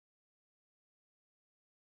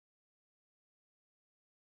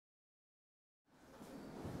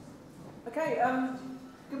Okay,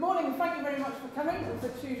 good morning and thank you very much for coming and for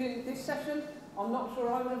choosing this session. I'm not sure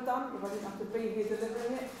I would have done if I didn't have to be here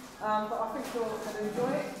delivering it, but I think you're going to enjoy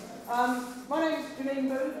it. My name is Janine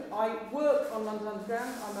Booth. I work on London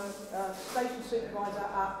Underground. I'm a station supervisor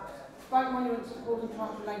at Bank Monuments and Port and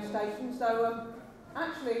Transfer Lane Station. So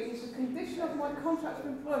actually it's a condition of my contract of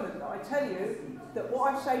employment that I tell you that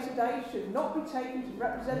what I say today should not be taken to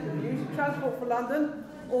represent the views of Transport for London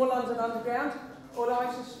or London Underground. Although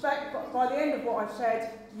I suspect by the end of what I've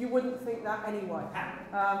said, you wouldn't think that anyway.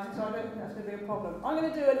 So I don't think that's going to be a problem. I'm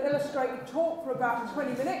going to do an illustrated talk for about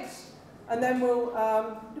 20 minutes, and then we'll,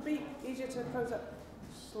 it'll be easier to close that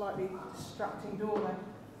slightly distracting door there.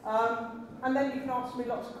 And then you can ask me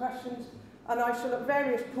lots of questions, and I shall at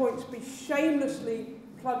various points be shamelessly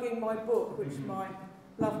plugging my book, which my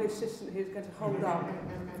lovely assistant here is going to hold up.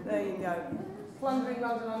 There you go. Plundering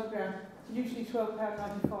London Underground. Usually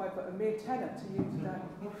 £12.95, but a mere tenner to you today.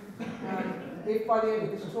 If by the end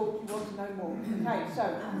of this talk you want to know more. Okay, so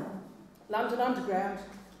London Underground.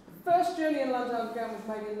 The first journey in London Underground was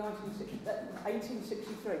made in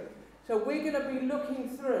 1863. So we're going to be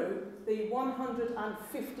looking through the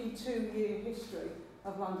 152-year history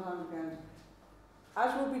of London Underground.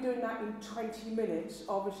 As we'll be doing that in 20 minutes,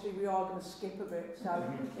 obviously we are going to skip a bit. So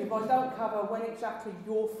if I don't cover when exactly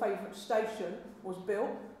your favourite station was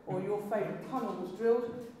built, or your favourite tunnel was drilled,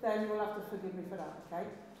 then you'll have to forgive me for that, okay?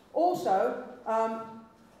 Also,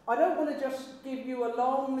 I don't want to just give you a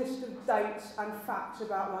long list of dates and facts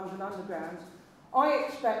about London Underground. I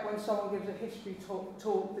expect when someone gives a history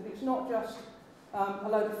talk that it's not just a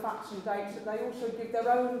load of facts and dates, that they also give their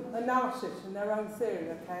own analysis and their own theory,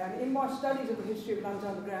 okay? And in my studies of the history of London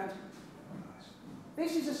Underground,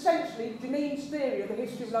 this is essentially Janine's theory of the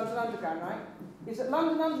history of London Underground, right? Is that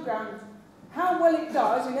London Underground, how well it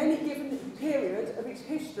does in any given period of its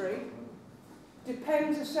history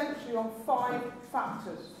depends essentially on 5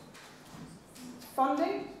 factors.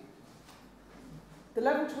 Funding, the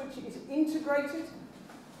level to which it is integrated,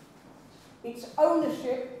 its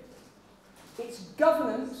ownership, its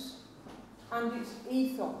governance, and its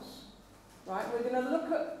ethos. Right? We're going to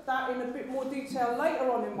look at that in a bit more detail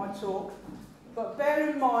later on in my talk, but bear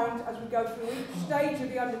in mind as we go through each stage of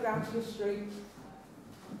the Underground's history,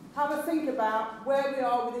 have a think about where we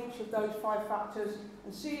are with each of those 5 factors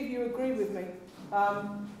and see if you agree with me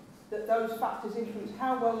that those factors influence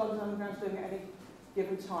how well London Underground is doing at any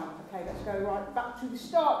given time. Okay, let's go right back to the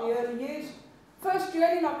start, the early years. First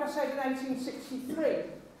journey, like I said, in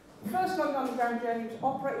 1863. The first London Underground journey was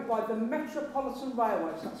operated by the Metropolitan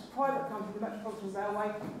Railway. So that's a private company, the Metropolitan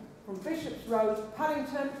Railway, from Bishop's Road,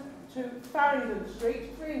 Paddington to Farringdon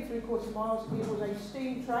Street, 3 3/4 miles. It was a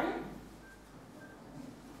steam train.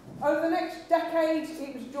 Over the next decade,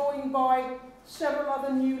 it was joined by several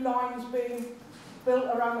other new lines being built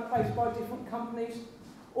around the place by different companies.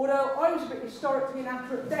 Although I was a bit historically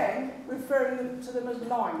inaccurate then, referring to them as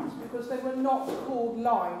lines, because they were not called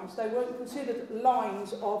lines. They weren't considered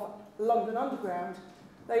lines of London Underground.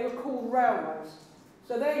 They were called railways.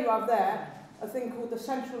 So there you have there a thing called the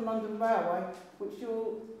Central London Railway, which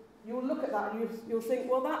you'll look at that and you'll think,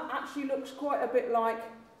 well, that actually looks quite a bit like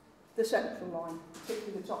the Central Line,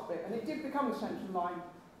 particularly the top bit. And it did become the Central Line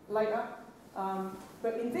later.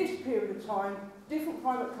 But in this period of time, different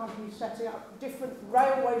private companies setting up different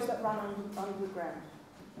railways that ran underground.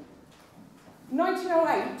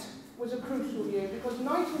 1908 was a crucial year because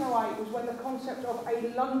 1908 was when the concept of a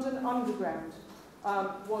London Underground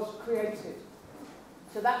was created.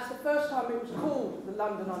 So that's the first time it was called the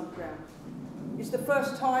London Underground. It's the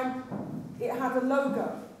first time it had a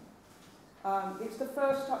logo. It's the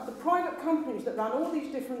first time the private companies that ran all these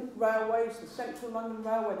different railways, the Central London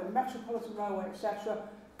Railway, the Metropolitan Railway, etc.,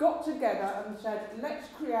 got together and said, let's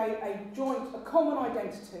create a common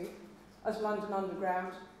identity as London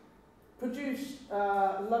Underground, produce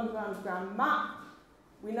a London Underground map.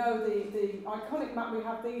 We know the iconic map we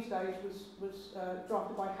have these days was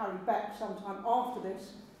drafted by Harry Beck sometime after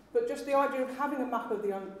this, but just the idea of having a map of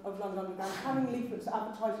London Underground, having leaflets that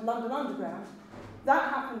advertised London Underground,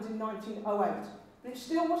 that happened in 1908. But it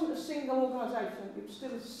still wasn't a single organisation, it was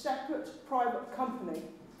still a separate private company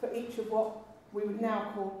for each of what we would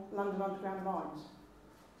now call London Underground lines.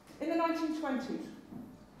 In the 1920s,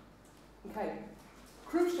 okay,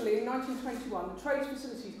 crucially in 1921, the Trades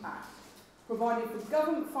Facilities Act provided for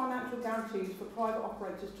government financial guarantees for private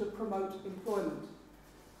operators to promote employment.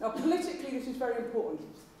 Now politically this is very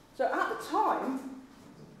important. So at the time,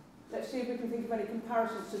 let's see if we can think of any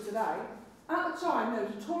comparisons to today, at the time there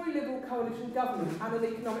was a Tory Liberal coalition government and an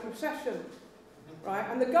economic recession, right?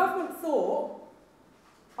 And the government thought,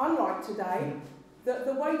 unlike today,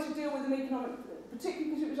 the way to deal with an economic, particularly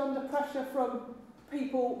because it was under pressure from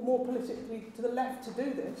people more politically to the left to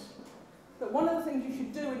do this, that one of the things you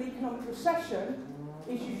should do in economic recession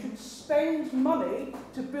is you should spend money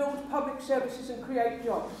to build public services and create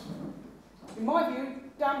jobs. In my view,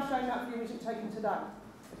 damn shame that view isn't taken today.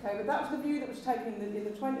 Okay, but that's the view that was taken in the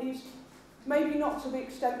 20s. Maybe not to the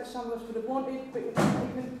extent that some of us would have wanted, but it was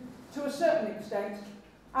taken to a certain extent,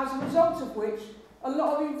 as a result of which a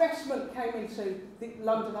lot of investment came into the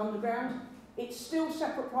London Underground. It's still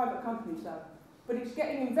separate private companies though, but it's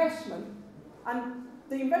getting investment, and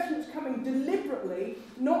the investment's coming deliberately,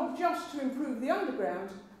 not just to improve the Underground,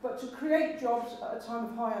 but to create jobs at a time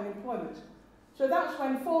of high unemployment. So that's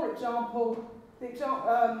when, for example,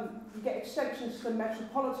 you get extensions to the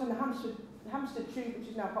Metropolitan, the Hampstead Tube, which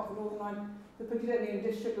is now part of the Northern Line, the Piccadilly and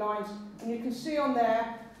District lines, and you can see on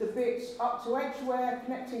there the bits up to Edgware,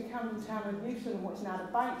 connecting Camden Town and Euston, and what's now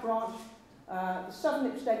the Bank branch, the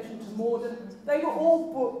southern extension to Morden. They were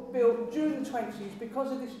all built during the 20s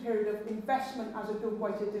because of this period of investment as a good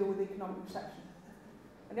way to deal with economic recession.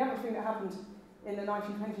 And the other thing that happened in the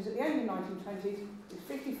 1920s, at the end of the 1920s, is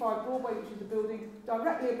 55 Broadway, which is the building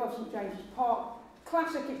directly above St James's Park.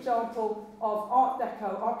 Classic example of Art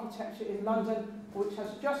Deco architecture in London, which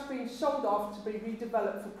has just been sold off to be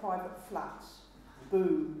redeveloped for private flats.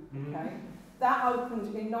 Boom. Okay. That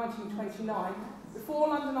opened in 1929. Before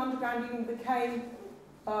London Underground even became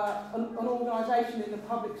an organisation in the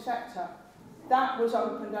public sector, that was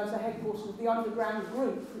opened as the headquarters of the Underground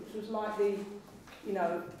Group, which was like the, you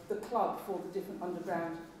know, the club for the different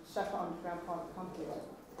underground, separate underground private companies.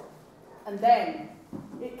 And then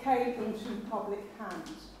it came into public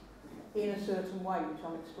hands in a certain way, which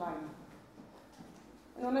I'll explain.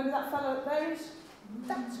 And remember that fellow there is?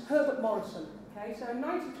 That's Herbert Morrison. Okay, so in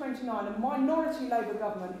 1929, a minority Labour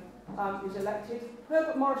government is elected.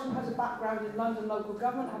 Herbert Morrison has a background in London local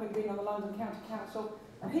government, having been on the London County Council,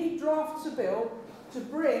 and he drafts a bill to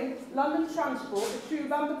bring London Transport, the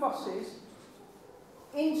tube and the buses,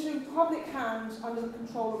 into public hands under the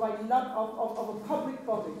control of a public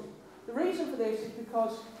body. The reason for this is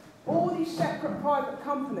because all these separate private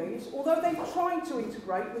companies, although they've tried to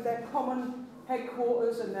integrate with their common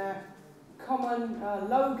headquarters and their common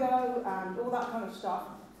logo and all that kind of stuff,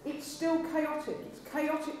 it's still chaotic. It's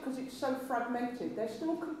chaotic because it's so fragmented. They're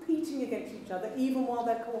still competing against each other even while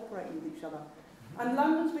they're cooperating with each other. And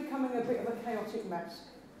London's becoming a bit of a chaotic mess.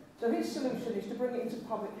 So his solution is to bring it into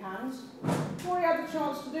public hands. Before he had the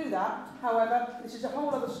chance to do that, however, this is a whole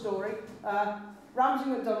other story, Ramsay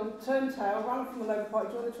MacDonald turned tail, ran from the Labour Party,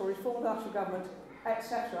 joined the Tories, formed the National Government,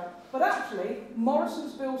 etc. But actually,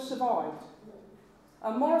 Morrison's bill survived.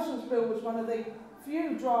 Morrison's bill was one of the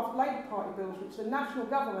few draft Labour Party bills which the National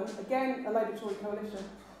Government, again a Labour-Tory coalition,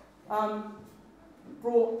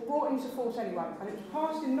 brought into force anyway. And it was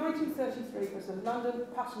passed in 1933 as the London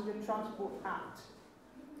Passenger Transport Act.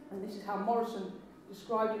 And this is how Morrison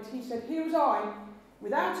described it. He said, "Here was I,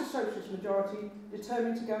 without a socialist majority,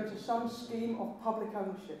 determined to go into some scheme of public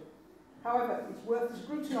ownership. However, it's worth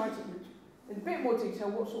scrutinising in a bit more detail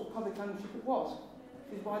what sort of public ownership it was,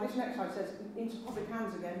 which is why this next slide says into public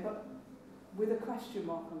hands again, but with a question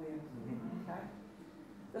mark on the end. Okay?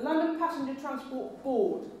 The London Passenger Transport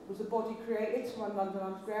Board was the body created to run London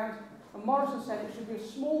Underground, and Morrison said it should be a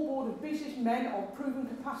small board of businessmen of proven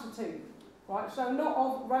capacity, right? So not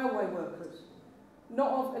of railway workers,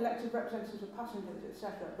 not of elected representatives of passengers,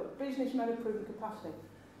 etc., but businessmen of proven capacity.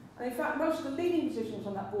 And in fact, most of the leading positions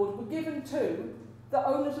on that board were given to the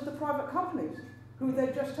owners of the private companies, who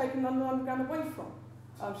they'd just taken London Underground away from.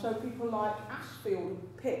 So people like Ashfield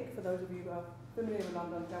and Pick, for those of you who are familiar with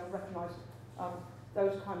London Underground, will recognise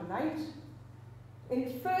those kind of names. In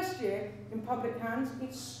its first year in public hands,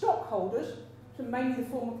 its stockholders, so mainly the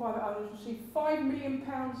former private owners, received £5 million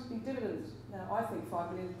in dividends. Now, I think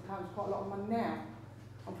 £5 million is quite a lot of money now.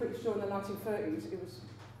 I'm pretty sure in the 1930s it was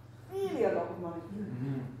really a lot of money.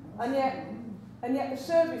 And yet the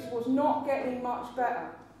service was not getting much better,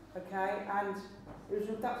 okay? And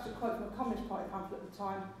that's a quote from a Communist Party pamphlet at the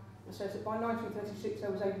time that says that by 1936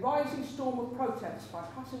 there was a rising storm of protests by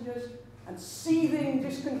passengers and seething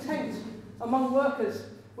discontent among workers.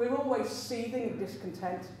 We're always seething of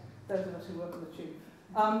discontent, those of us who work on the tube.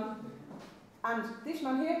 And this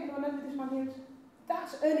man here, anyone know who this man here is?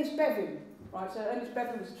 That's Ernest Bevin. Right, so Ernest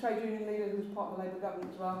Bevin was a trade union leader who was part of the Labour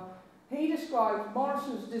government as well. He described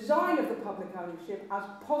Morrison's design of the public ownership as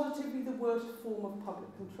positively the worst form of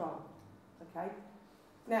public control. Okay?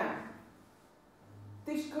 Now,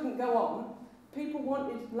 this couldn't go on. People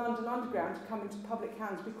wanted London Underground to come into public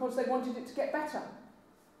hands because they wanted it to get better,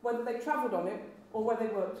 whether they travelled on it or whether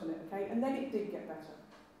they worked on it, okay? And then it did get better.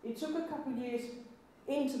 It took a couple of years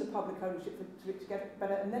into the public ownership for it to get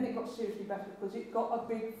better, and then it got seriously better because it got a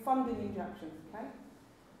big funding injection, okay?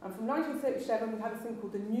 And from 1937 we had a thing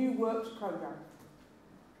called the New Works Programme.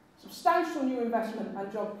 Substantial new investment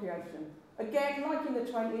and job creation. Again, like in the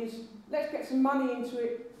 20s, let's get some money into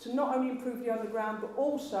it to not only improve the underground, but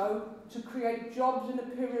also to create jobs in a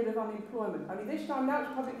period of unemployment. Only this time now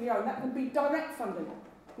it's publicly owned. That can be direct funding,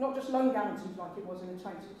 not just loan guarantees like it was in the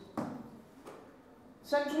 20s.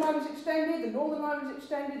 Central Line was extended, the Northern Line was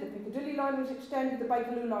extended, the Piccadilly Line was extended, the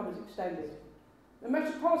Bakerloo Line was extended. The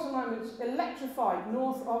Metropolitan Line was electrified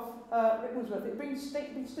north of Rickmansworth. It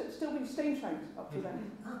had still been steam trains up to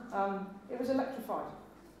then. It was electrified.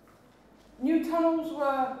 New tunnels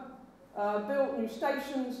were built, new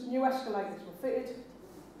stations, new escalators were fitted.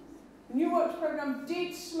 The New Works Programme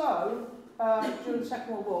did slow during the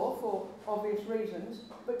Second World War for obvious reasons,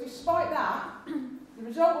 but despite that, the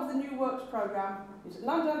result of the New Works Programme is that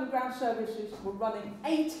London Underground services were running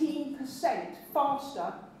 18%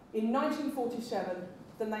 faster in 1947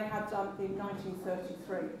 than they had done in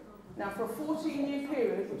 1933. Now, for a 14-year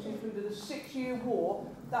period, which included a 6-year war,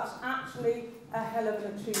 that's actually a hell of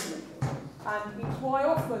an achievement. And it's why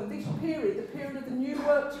often this period, the period of the New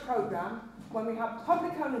Works Programme, when we have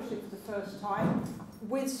public ownership for the first time,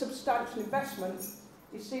 with substantial investment,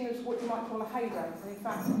 is seen as what you might call a heyday. And in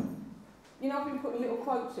fact, you know, I've been putting little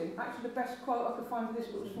quotes in. Actually, the best quote I could find for this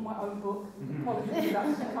book was from my own book. Apologies,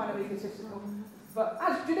 that's kind of egotistical. But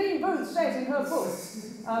as Janine Booth says in her book,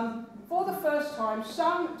 for the first time,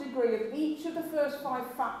 some degree of each of the first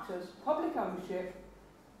 5 factors, public ownership,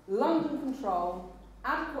 London control,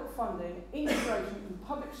 adequate funding, integration and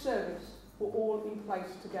public service, were all in place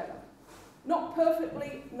together. Not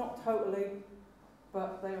perfectly, not totally,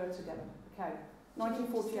 but they were together. Okay,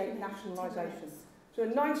 1948 nationalisation. So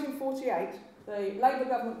in 1948, the Labour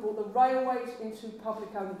government brought the railways into public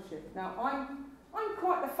ownership. Now, I'm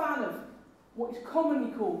quite a fan of what is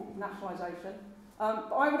commonly called nationalisation,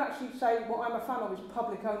 but I would actually say what I'm a fan of is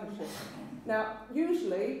public ownership. Now,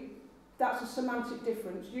 usually, that's a semantic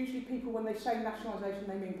difference. Usually people, when they say nationalisation,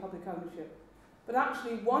 they mean public ownership. But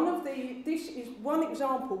actually, this is one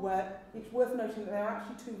example where it's worth noting that they are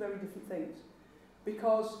actually 2 very different things.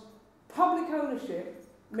 Because public ownership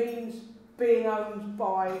means being owned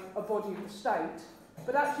by a body of the state,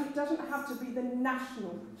 but actually it doesn't have to be the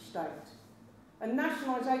national state. And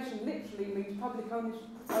nationalisation literally means public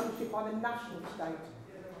ownership by the national state.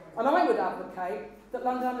 And I would advocate that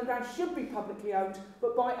London Underground should be publicly owned,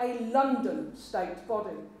 but by a London state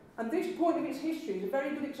body. And this point of its history is a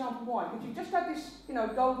very good example why. Because you just had this, you know,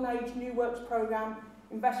 golden age, New Works Programme,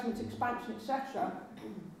 investment, expansion, etc.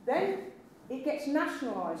 Then it gets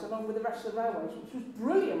nationalised along with the rest of the railways, which was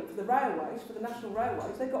brilliant for the railways, for the national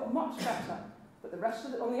railways. They got much better. But the rest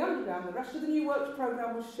of on the underground, the rest of the New Works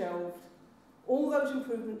Programme was shelved. All those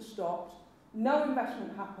improvements stopped. No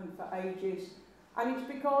investment happened for ages. And it's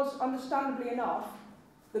because, understandably enough,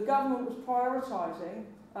 the government was prioritising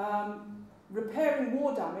repairing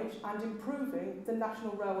war damage and improving the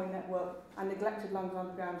national railway network and neglected London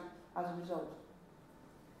Underground as a result.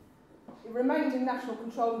 It remained in national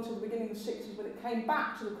control until the beginning of the 60s, when it came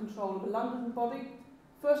back to the control of a London body.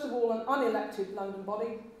 First of all, an unelected London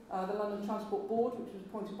body, the London Transport Board, which was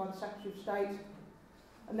appointed by the Secretary of State.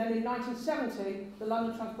 And then in 1970, the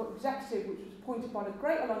London Transport Executive, which was appointed by the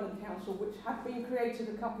Greater London Council, which had been created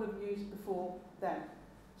a couple of years before then.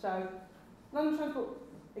 So, London Transport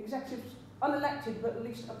Executive, unelected, but at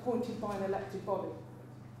least appointed by an elected body.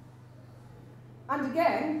 And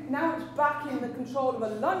again, now it's back in the control of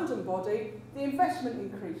a London body, the investment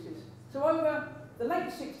increases. So over the late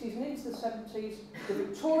 60s and into the 70s, the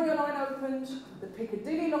Victoria Line opens, the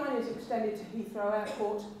Piccadilly Line is extended to Heathrow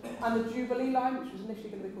Airport, and the Jubilee Line, which was initially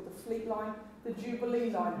going to be called the Fleet Line, the Jubilee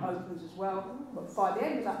Line opens as well. But by the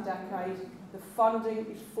end of that decade, the funding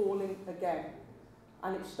is falling again.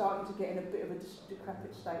 And it's starting to get in a bit of a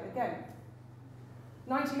decrepit state again.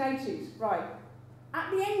 1980s, right. At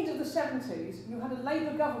the end of the 70s, you had a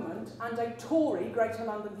Labour government and a Tory Greater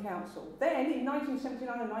London Council. Then, in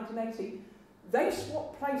 1979 and 1980, they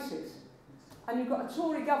swapped places. And you've got a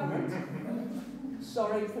Tory government,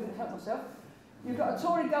 sorry, couldn't help myself. You've got a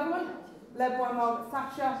Tory government, led by Margaret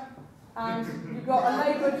Thatcher, and you've got a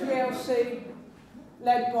Labour GLC,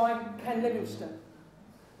 led by Ken Livingstone.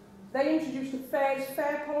 They introduced a fares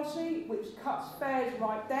fare policy, which cuts fares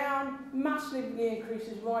right down, massively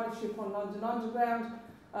increases ridership on London Underground.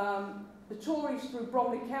 The Tories, through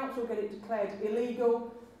Bromley Council, get it declared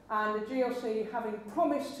illegal, and the GLC, having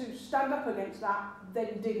promised to stand up against that,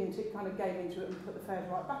 then didn't. It kind of gave into it and put the fares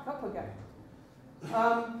right back up again.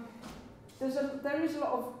 there is a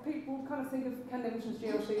lot of people kind of think of Ken Nicholson's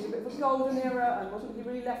GLC as a bit of a golden era and wasn't he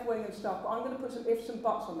really left-wing and stuff, but I'm going to put some ifs and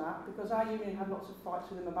buts on that because our union had lots of fights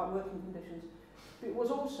with him about working conditions. But it was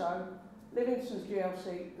also Livingston's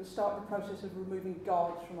GLC that started the process of removing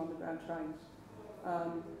guards from underground trains,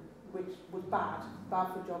 which was bad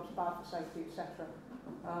for jobs, bad for safety, etc.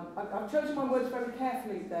 I've chosen my words very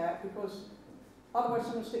carefully there because otherwise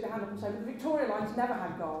someone will stick their hand up and say, but the Victoria Line's never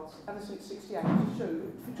had guards ever since 68, which is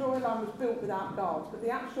true. The Victoria Line was built without guards, but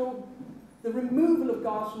the removal of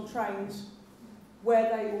guards from trains where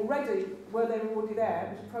they were already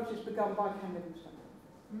there was a process begun by Ken Livingstone.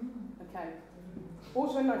 Okay.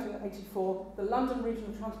 Also in 1984, the London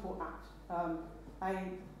Regional Transport Act,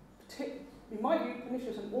 in my view,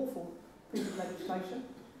 pernicious and awful piece of legislation,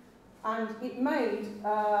 and it made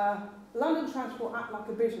London Transport act like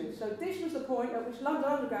a business. So this was the point at which London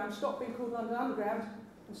Underground stopped being called London Underground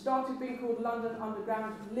and started being called London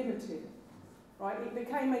Underground Limited. Right? It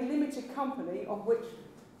became a limited company of which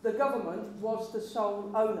the government was the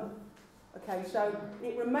sole owner. Okay, so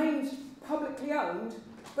it remains publicly owned,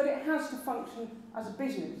 but it has to function as a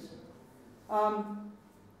business. In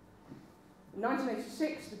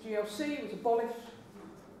 1986, the GLC was abolished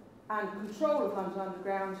and control of London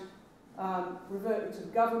Underground reverted to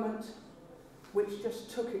the government, which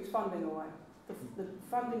just took its funding away. The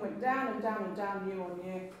funding went down and down and down year on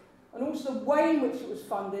year, and also the way in which it was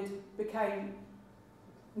funded became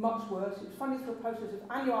much worse. It was funded through a process of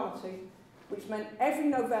annuality, which meant every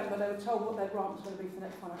November they were told what their grant was going to be for the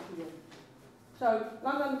next financial year. So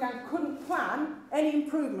London Underground couldn't plan any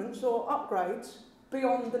improvements or upgrades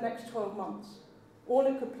beyond the next 12 months. All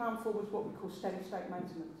it could plan for was what we call steady state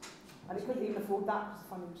maintenance. And it couldn't even afford that because the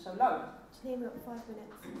funding was so low. Name up 5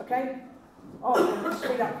 minutes. Okay? Oh, let's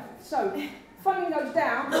speed up. So, funding goes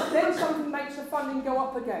down, then something makes the funding go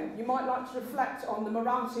up again. You might like to reflect on the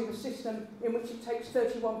morality of a system in which it takes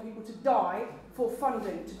 31 people to die for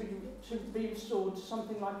funding to be restored to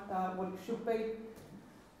something like what it should be.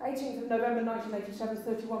 18th of November 1987,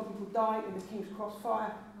 31 people died in the King's Cross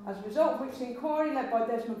fire, as a result of which the inquiry led by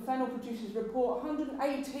Desmond Fennell produces a report,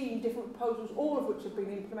 118 different proposals, all of which have been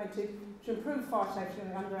implemented to improve fire safety in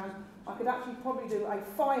the underground. I could actually probably do a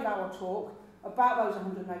 5-hour talk about those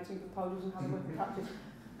 118 proposals and how they work in practice,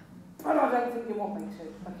 but I don't think you want me to.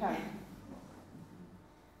 Okay.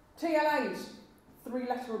 TLAs,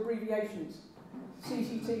 3-letter abbreviations.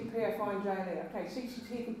 CCT, PFI and JLE. Okay,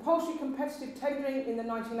 CCT, compulsory competitive tendering in the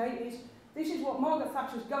 1980s. This is what Margaret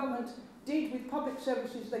Thatcher's government did with public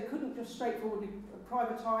services. They couldn't just straightforwardly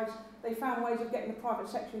privatise. They found ways of getting the private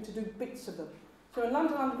sector to do bits of them. So in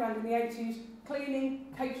London Underground in the 80s,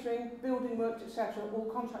 cleaning, catering, building works, etc., all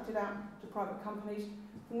contracted out to private companies.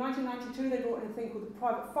 From 1992, they brought in a thing called the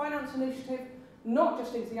Private Finance Initiative, not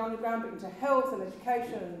just into the underground, but into health and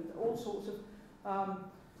education and all sorts of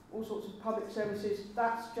public services.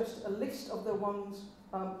 That's just a list of the ones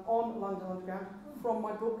on London Underground from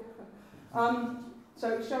my book. So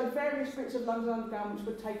it shows various bits of London Underground which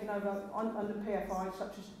were taken over under PFI,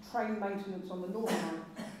 such as train maintenance on the Northern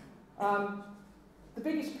Line. The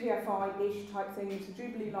biggest PFI-ish type thing is the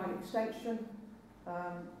Jubilee Line extension,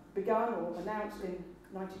 begun or announced in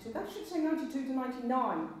 92. That should say 92 to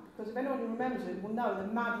 99, because if anyone who remembers it will know the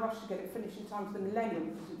mad rush to get it finished in time for the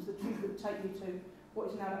millennium, because it was the tube that would take you to what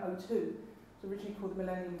is now O2. It's originally called the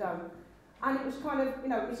Millennium Dome. And it was kind of,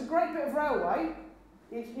 it's a great bit of railway,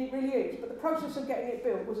 it really is, but the process of getting it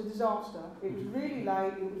built was a disaster. It was really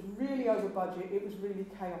late, it was really over budget, it was really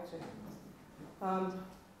chaotic.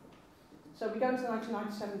 So we go into the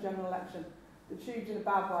 1997 general election. The tube's in a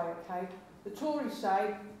bad way, okay? The Tories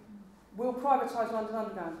say, we'll privatise London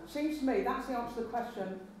Underground. Seems to me that's the answer to the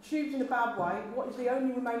question. Tube's in a bad way, what is the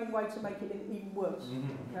only remaining way to make it even worse?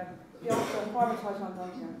 Okay? The answer, privatise London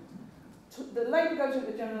Underground. The Labour goes into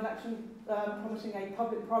the general election promising a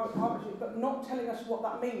public-private partnership, but not telling us what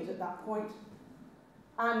that means at that point.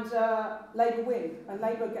 And Labour win. And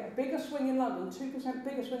Labour get a bigger swing in London, 2%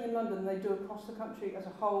 bigger swing in London than they do across the country as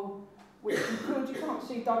a whole, which you can't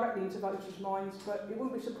see directly into voters' minds, but it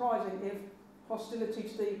wouldn't be surprising if hostility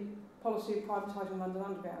to the policy of privatising London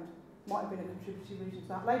Underground might have been a contributory reason to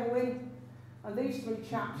that. Labour win. And these 3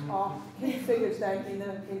 chaps are key figures then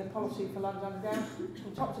in the policy for London Underground.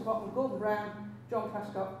 From top to bottom, Gordon Brown, John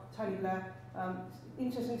Prescott, Tony Blair.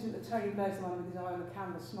 Interesting to that Tony Blair's the one with his eye on the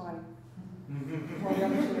canvas smiling. While the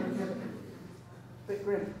others are a bit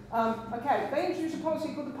grim. Okay, they introduced a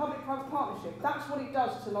policy called the Public-Private Partnership. That's what it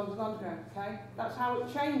does to London Underground, okay? That's how it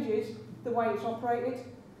changes the way it's operated.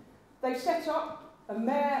 They set up a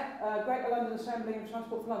mayor, Greater London Assembly and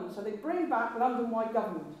Transport for London. So they bring back London-wide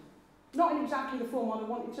government. Not in exactly the form I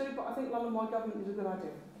wanted to, but I think London-wide government is a good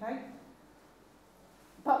idea, okay?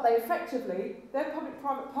 But they effectively, their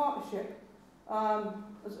public-private partnership, as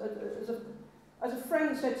a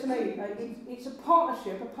friend said to me, it's a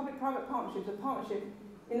partnership, a public-private partnership, is a partnership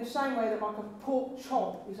in the same way that like a pork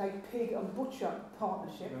chop is a pig and butcher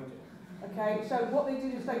partnership. Okay, so what they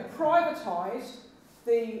did is they privatised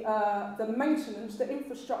the maintenance, the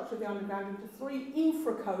infrastructure of the underground into 3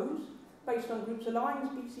 infracodes based on groups of lines,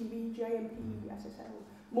 BCV, JMP, SSL,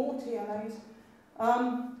 more TLAs.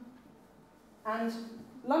 And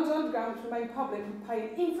London Underground, which remained public, would pay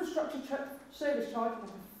an infrastructure service charge, like a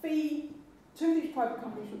fee to these private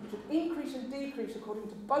companies, which would increase and decrease according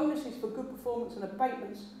to bonuses for good performance and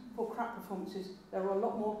abatements for crap performances. There are a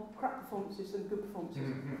lot more crap performances than good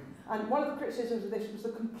performances. And one of the criticisms of this was the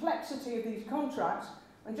complexity of these contracts.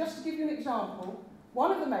 And just to give you an example,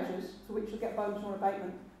 one of the measures for which you'll get bonus or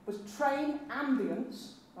abatement was train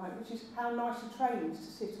ambience, right, which is how nice a train is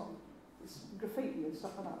to sit on. It's graffiti and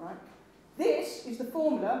stuff like that, right? This is the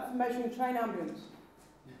formula for measuring train ambience.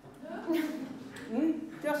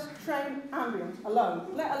 Just train ambience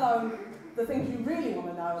alone, let alone the things you really want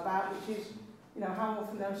to know about, which is, you know, how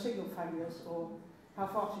often there are signal failures or how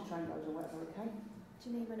fast your train goes or whatever, okay?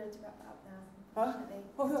 Janine, we're going to wrap that up now. Huh?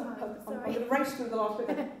 I'm going to race through the last bit.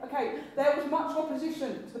 Okay, there was much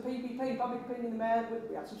opposition to the PPP, public opinion in the mayor.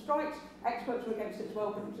 We had some strikes, experts were against it as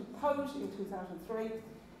well, but it was imposed in 2003.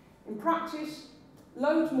 In practice,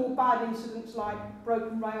 loads more bad incidents like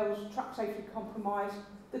broken rails, track safety compromise.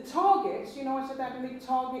 The targets, you know, I said they had to meet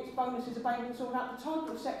targets, bonuses, abatements, all that. The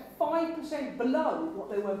target was set 5% below what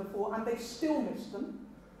they were before, and they still missed them.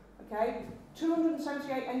 Okay,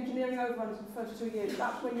 278 engineering overruns in the first 2 years.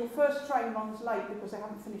 That's when your first train runs late because they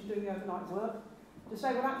haven't finished doing the overnight work.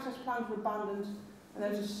 Disabled access plans were abandoned, and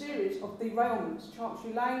there was a series of derailments.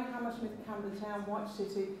 Chancery Lane, Hammersmith, Camden Town, White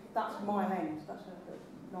City. That's Mile End. That's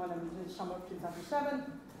 9 in the summer of 2007.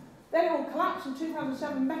 Then it all collapsed in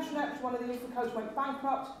 2007. Metronet, one of the infracodes, went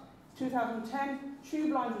bankrupt. 2010,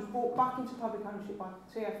 Tube Lines was brought back into public ownership by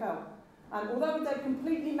TfL. And although they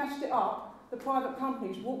completely messed it up, the private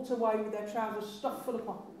companies walked away with their trousers stuffed full of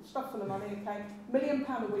money, okay? £1 million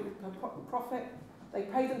a week profit. They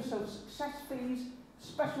paid themselves success fees,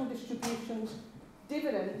 special distributions,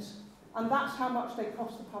 dividends, and that's how much they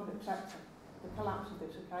cost the public sector, the collapse of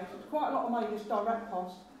this, okay? So it's quite a lot of money, this direct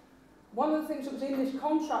cost. One of the things that was in this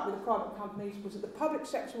contract with the private companies was that the public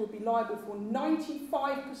sector would be liable for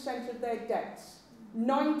 95% of their debts.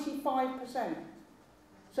 95%.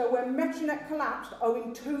 So when Metronet collapsed,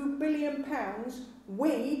 owing £2 billion,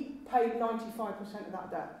 we paid 95% of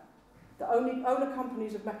that debt. The only owner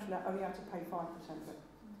companies of Metronet only had to pay 5% of it.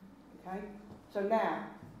 Okay? So now,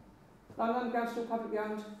 London Underground is still publicly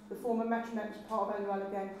owned. The former Metronet is part of NUL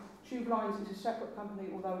again. Tube Lines is a separate company,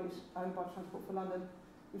 although it is owned by Transport for London.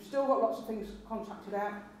 We've still got lots of things contracted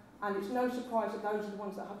out, and it's no surprise that those are the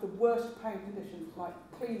ones that have the worst paying conditions, like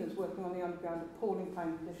cleaners working on the underground, appalling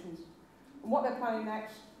paying conditions. And what they're planning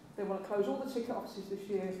next, they want to close all the ticket offices this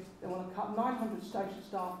year, they want to cut 900 station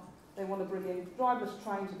staff, they want to bring in driverless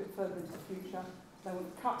trains a bit further into the future, they want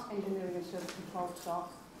to cut engineering and service control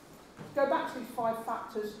staff. Go back to these 5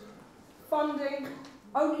 factors. Funding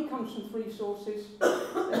only comes from 3 sources.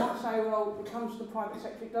 They might say, well, it comes from the private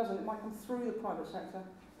sector. It doesn't. It might come through the private sector.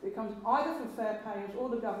 It comes either from fair payers or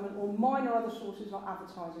the government or minor other sources like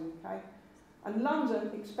advertising, okay? And London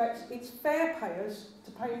expects its fair payers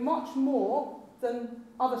to pay much more than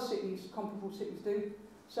other cities, comparable cities do.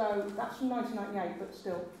 So that's from 1998, but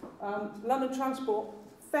still. London Transport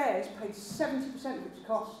fares pay 70% of its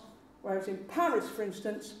costs, whereas in Paris, for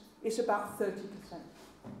instance, it's about 30%.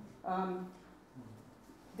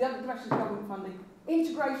 The other rest is government funding.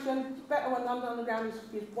 Integration, it's better when London Underground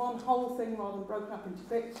is one whole thing rather than broken up into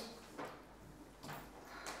bits.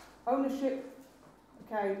 Ownership,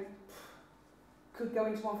 okay, could go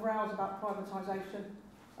into one for hours about privatisation,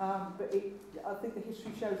 but I think the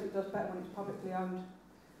history shows it does better when it's publicly owned.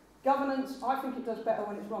 Governance, I think it does better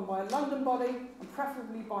when it's run by a London body, and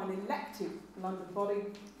preferably by an elected London body.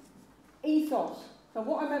 Ethos, so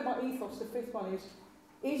what I meant by ethos, the 5th one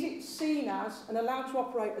is it seen as and allowed to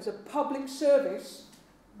operate as a public service,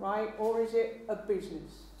 right, or is it a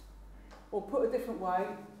business? Or put a different way,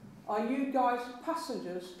 are you guys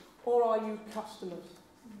passengers or are you customers?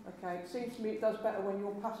 Okay, it seems to me it does better when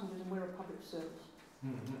you're passengers and we're a public service.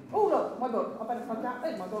 Oh look, my book, I better plug that,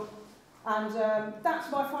 there's my book. And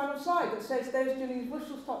that's my final slide that says there's Janine's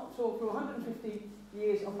whistle-stop tour through 150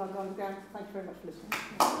 years of London Underground. Thank you very much for listening.